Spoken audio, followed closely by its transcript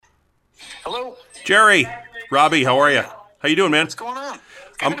Hello? Jerry, Robbie, how are you? How you doing, man? What's going on?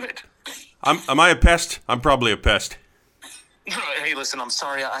 I'm- Good. Am I a pest? I'm probably a pest. Hey, listen, I'm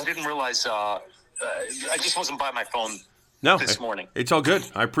sorry. I didn't realize, I just wasn't by my phone No, this morning. It's all good.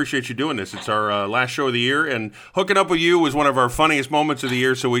 I appreciate you doing this. It's our last show of the year, and hooking up with you was one of our funniest moments of the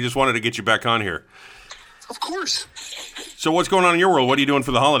year, so we just wanted to get you back on here. Of course. So what's going on in your world? What are you doing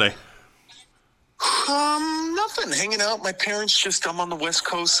for the holiday? Nothing. Hanging out. I'm on the West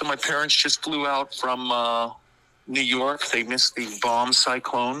Coast, so my parents just flew out from, New York. They missed the bomb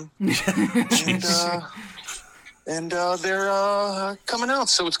cyclone. and they're coming out,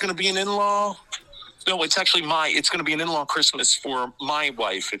 so it's going to be an in-law. No, it's going to be an in-law Christmas for my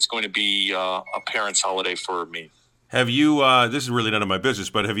wife. It's going to be a parents' holiday for me. Have you, this is really none of my business,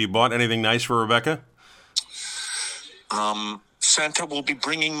 but have you bought anything nice for Rebecca? Santa will be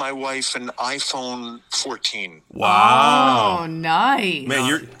bringing my wife an iPhone 14. Wow. Oh, nice.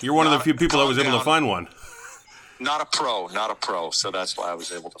 Man, you're one of the few people that was able to find one. Not a pro. So that's why I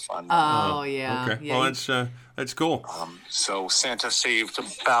was able to find one. Oh, yeah. Okay. Yeah, Well, that's cool. So Santa saved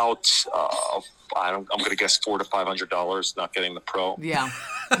about, I'm going to guess $400 to $500 not getting the pro. yeah.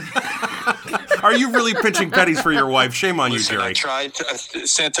 Are you really pinching pennies for your wife? Shame on Listen, you, Jerry.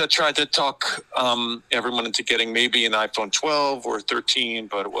 Santa tried to talk everyone into getting maybe an iPhone 12 or 13,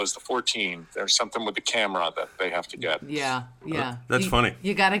 but it was the 14. There's something with the camera that they have to get. Yeah. That's funny.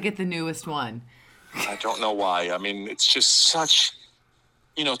 You got to get the newest one. I don't know why. I mean, it's just such,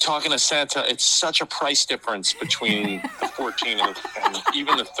 talking to Santa, it's such a price difference between the 14 and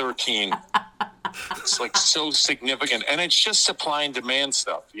even the 13. It's like so significant. And it's just supply and demand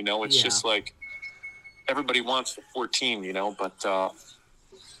stuff, It's just like everybody wants the 14, but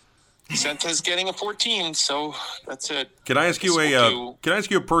Santa's getting a 14, so that's it. Can I ask you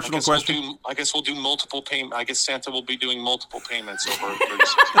a personal question? I guess we'll do multiple payments. I guess Santa will be doing multiple payments over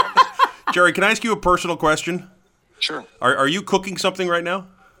 36 months. Jerry, can I ask you a personal question? Sure. Are you cooking something right now?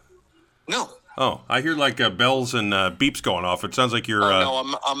 No. Oh, I hear like bells and beeps going off. It sounds like you're.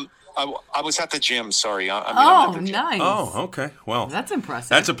 No, I was at the gym. Sorry. I'm at the gym. Nice. Oh, okay. Well, That's impressive.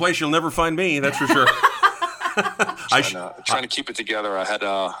 that's a place you'll never find me. That's for sure. Trying to keep it together. I had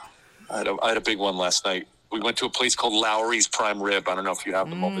a big one last night. We went to a place called Lowry's Prime Rib. I don't know if you have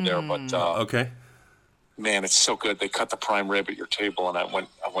them over there, but Okay. man, it's so good. They cut the prime rib at your table, and I went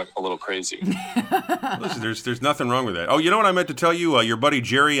a little crazy. Listen, there's nothing wrong with that. Oh, you know what I meant to tell you? Your buddy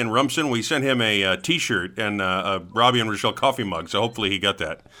Jerry in Rumson, we sent him a T-shirt and a Robbie and Rochelle coffee mug, so hopefully he got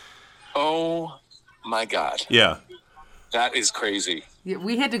that. Oh my God. Yeah. That is crazy. Yeah,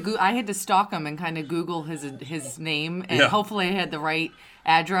 I had to stalk him and kind of Google his name, and hopefully I had the right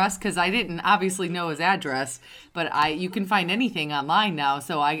address, because I didn't obviously know his address, but you can find anything online now.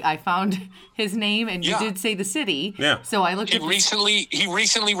 So I found his name, and you did say the city. Yeah. So I looked He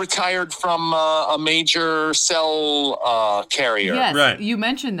recently retired from a major cell carrier. Yes, Right. you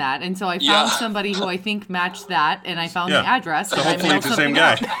mentioned that, and so I found somebody who I think matched that, and I found the address. So and I hopefully mailed it's the same something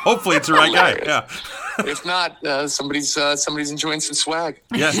guy. out. Hopefully it's the right guy. Yeah. If not, somebody's enjoying some swag.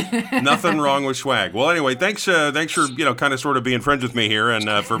 Yeah. Nothing wrong with swag. Well, anyway, thanks for kind of sort of being friends with me here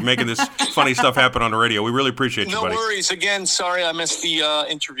and for making this funny stuff happen on the radio. We really appreciate you, No buddy. worries. Again, sorry I missed the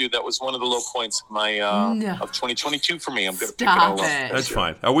interview. That was one of the low points of my of 2022 for me. I'm going to pick it all Stop up. it. That's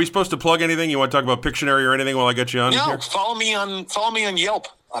fine. Are we supposed to plug anything? You want to talk about Pictionary or anything while I get you on No, here? follow me on Yelp.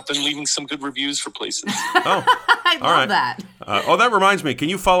 I've been leaving some good reviews for places. Oh, I love right. that. That reminds me. Can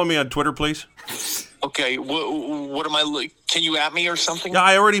you follow me on Twitter, please? Okay, what am I? Can you at me or something? Yeah,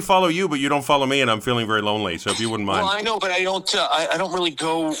 I already follow you, but you don't follow me, and I'm feeling very lonely. So if you wouldn't mind. Well, I know, but I don't. I don't really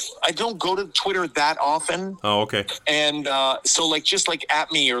go. I don't go to Twitter that often. Oh, okay. And so, just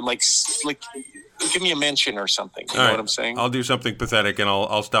at me or give me a mention or something. You know what I'm saying? I'll do something pathetic, and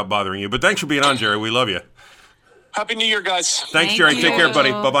I'll stop bothering you. But thanks for being on, Jerry. We love you. Happy New Year, guys. Thanks, Jerry. Thank Take care, you.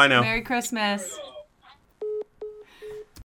 buddy. Bye-bye now. Merry Christmas.